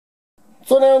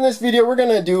So now in this video we're going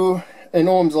to do an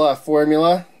Ohm's law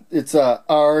formula. It's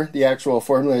R, the actual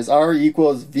formula is R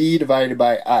equals V divided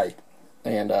by I.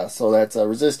 And so that's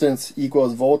resistance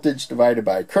equals voltage divided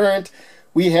by current.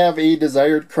 We have a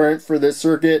desired current for this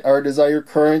circuit. Our desired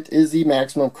current is the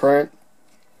maximum current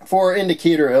for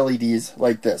indicator LEDs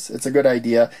like this. It's a good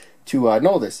idea to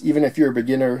know this, even if you're a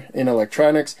beginner in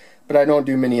electronics. But I don't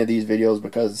do many of these videos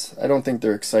because I don't think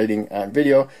they're exciting on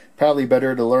video. Probably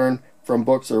better to learn from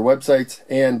books or websites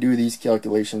and do these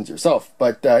calculations yourself.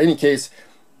 But in any case,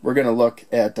 we're going to look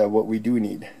at what we do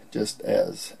need, just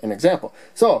as an example.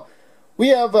 So we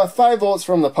have 5 volts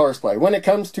from the power supply. When it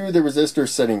comes to the resistor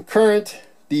setting current,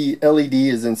 the LED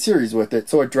is in series with it,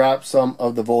 so it drops some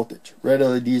of the voltage. Red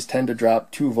LEDs tend to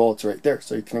drop 2 volts right there,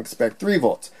 so you can expect 3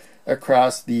 volts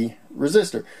across the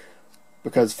resistor,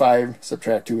 because 5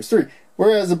 subtract 2 is 3.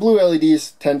 Whereas the blue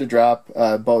LEDs tend to drop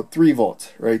about 3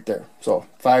 volts right there. So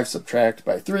 5 subtract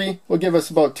by 3 will give us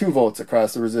about 2 volts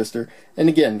across the resistor. And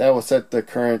again, that will set the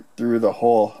current through the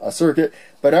whole circuit.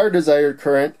 But our desired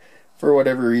current, for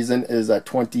whatever reason, is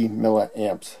 20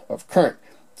 milliamps of current.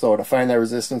 So to find that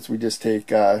resistance, we just take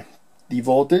the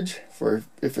voltage, for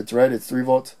if it's red, it's 3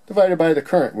 volts, divided by the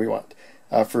current we want.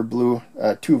 For blue,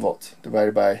 2 volts,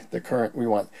 divided by the current we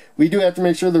want. We do have to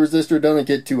make sure the resistor doesn't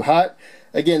get too hot.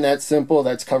 Again, that's simple.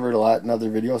 That's covered a lot in other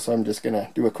videos, so I'm just going to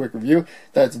do a quick review.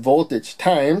 That's voltage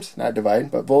times, not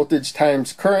divide, but voltage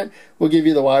times current will give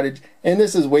you the wattage. And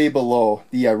this is way below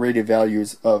the rated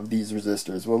values of these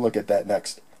resistors. We'll look at that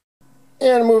next.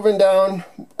 And moving down,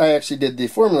 I actually did the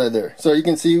formula there. So you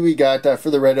can see we got, for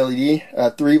the red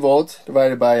LED, 3 volts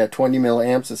divided by 20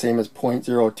 milliamps, the same as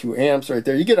 0.02 amps right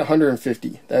there. You get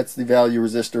 150. That's the value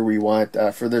resistor we want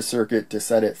for this circuit to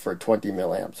set it for 20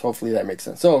 milliamps. Hopefully that makes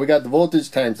sense. So we got the voltage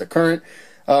times the current.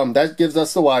 That gives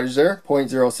us the wattage there,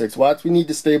 0.06 watts. We need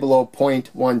to stay below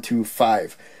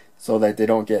 0.125 so that they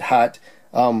don't get hot.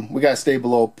 We got to stay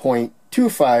below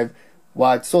 0.25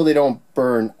 watts so they don't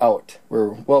burn out.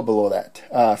 We're well below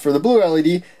that. For the blue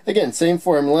LED, again, same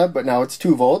formula, but now it's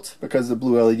 2 volts because the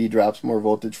blue LED drops more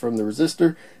voltage from the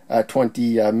resistor,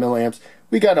 20 milliamps.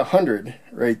 We got 100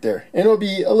 right there, and it'll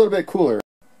be a little bit cooler.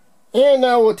 And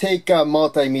now we'll take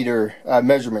multimeter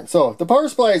measurement. So the power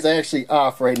supply is actually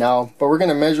off right now, but we're going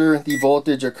to measure the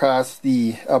voltage across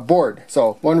the board.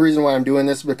 So one reason why I'm doing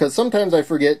this is because sometimes I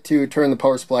forget to turn the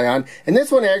power supply on, and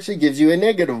this one actually gives you a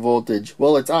negative voltage.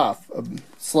 Well, it's off, a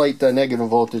slight negative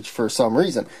voltage for some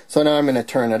reason. So now I'm going to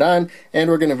turn it on, and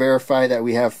we're going to verify that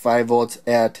we have 5 volts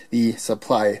at the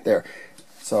supply there.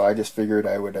 So I just figured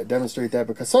I would demonstrate that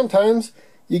because sometimes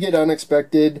you get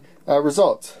unexpected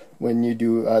results. When you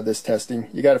do this testing,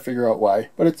 you got to figure out why,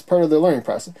 but it's part of the learning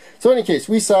process. So in any case,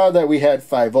 we saw that we had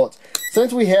 5 volts.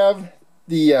 Since we have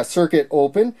the circuit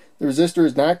open, the resistor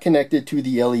is not connected to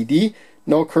the LED.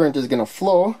 No current is going to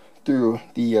flow through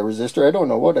the resistor. I don't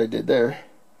know what I did there.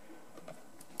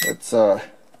 Let's try,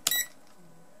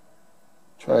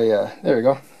 there we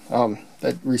go.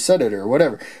 That reset it or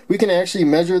whatever. We can actually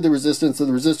measure the resistance of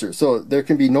the resistor. So there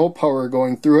can be no power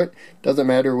going through it. Doesn't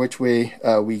matter which way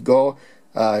we go.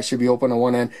 It should be open on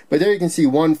one end, but there you can see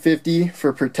 150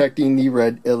 for protecting the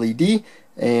red LED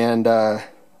and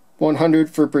 100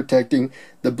 for protecting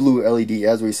the blue LED,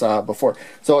 as we saw before.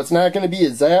 So it's not going to be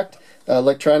exact.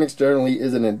 Electronics generally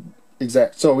isn't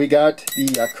exact. So we got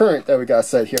the current that we got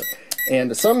set here,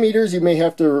 and some meters you may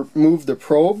have to move the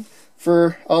probe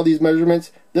for all these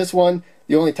measurements. This one,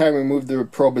 the only time we move the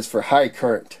probe is for high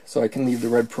current, so I can leave the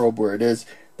red probe where it is,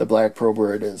 the black probe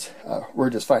where it is. We're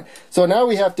just fine. So now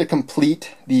we have to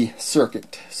complete the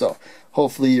circuit. So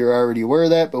hopefully you're already aware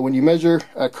of that, but when you measure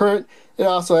current, it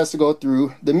also has to go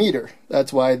through the meter.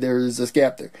 That's why there is this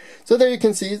gap there. So there you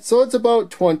can see, so it's about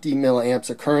 20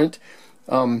 milliamps of current.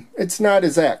 It's not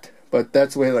exact, but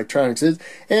that's the way electronics is.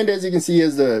 And as you can see,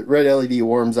 as the red LED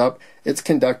warms up, it's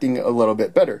conducting a little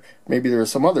bit better. Maybe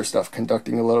there's some other stuff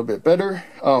conducting a little bit better.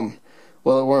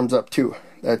 Well, it warms up too.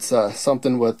 That's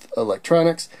something with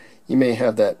electronics. You may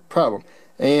have that problem.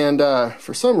 And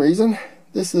for some reason,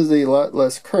 this is a lot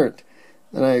less current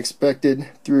than I expected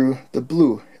through the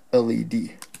blue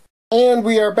LED. And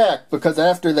we are back because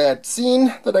after that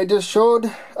scene that I just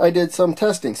showed, I did some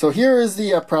testing. So here is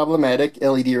the problematic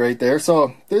LED right there.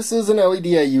 So this is an LED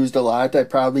I used a lot. I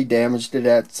probably damaged it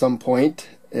at some point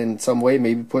in some way,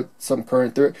 maybe put some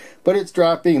current through it, but it's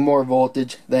dropping more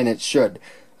voltage than it should.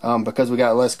 Because we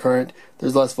got less current,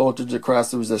 there's less voltage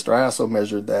across the resistor. I also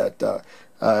measured that.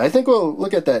 I think we'll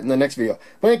look at that in the next video.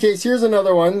 But in any case, here's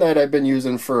another one that I've been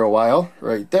using for a while,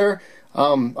 right there.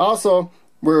 Also,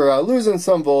 we're losing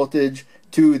some voltage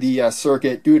to the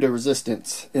circuit due to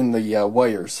resistance in the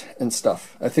wires and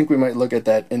stuff. I think we might look at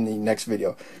that in the next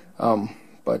video.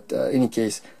 But in any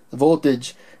case, the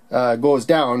voltage goes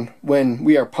down when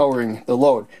we are powering the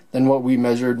load than what we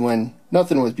measured when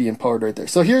nothing was being powered right there.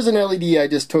 So here's an LED I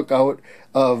just took out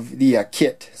of the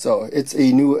kit. So it's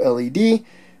a new LED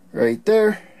right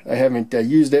there. I haven't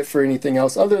used it for anything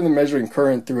else other than measuring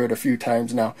current through it a few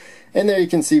times now. And there you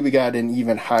can see we got an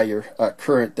even higher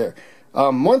current there.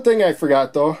 One thing I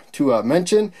forgot though to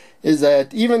mention is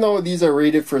that even though these are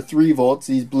rated for 3 volts,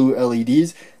 these blue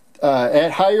LEDs,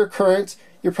 at higher currents,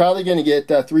 you're probably going to get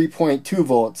 3.2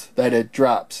 volts that it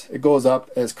drops. It goes up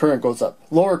as current goes up.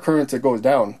 Lower currents, it goes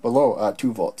down below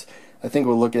 2 volts. I think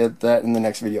we'll look at that in the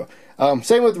next video.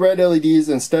 Same with red LEDs.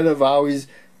 Instead of always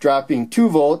dropping 2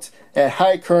 volts, at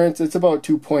high currents, it's about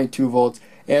 2.2 volts,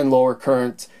 and lower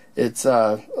currents, it's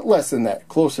less than that,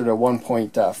 closer to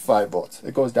 1.5 volts.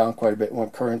 It goes down quite a bit when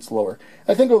current's lower.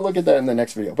 I think we'll look at that in the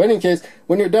next video. But in any case,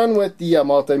 when you're done with the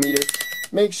multimeter,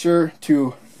 make sure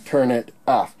to turn it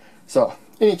off. So,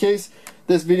 in any case,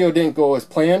 this video didn't go as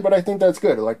planned, but I think that's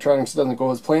good. Electronics doesn't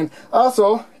go as planned.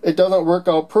 Also, it doesn't work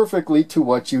out perfectly to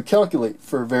what you calculate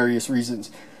for various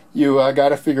reasons. You got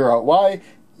to figure out why.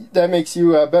 That makes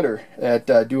you better at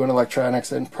doing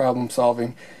electronics and problem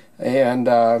solving. And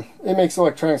it makes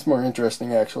electronics more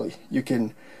interesting, actually. You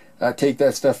can take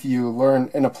that stuff you learn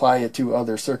and apply it to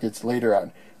other circuits later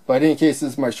on. But in any case,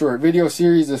 this is my short video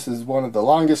series. This is one of the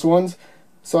longest ones.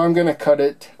 So I'm going to cut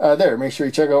it there. Make sure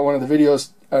you check out one of the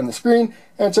videos on the screen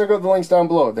and check out the links down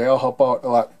below. They all help out a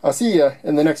lot. I'll see you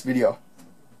in the next video.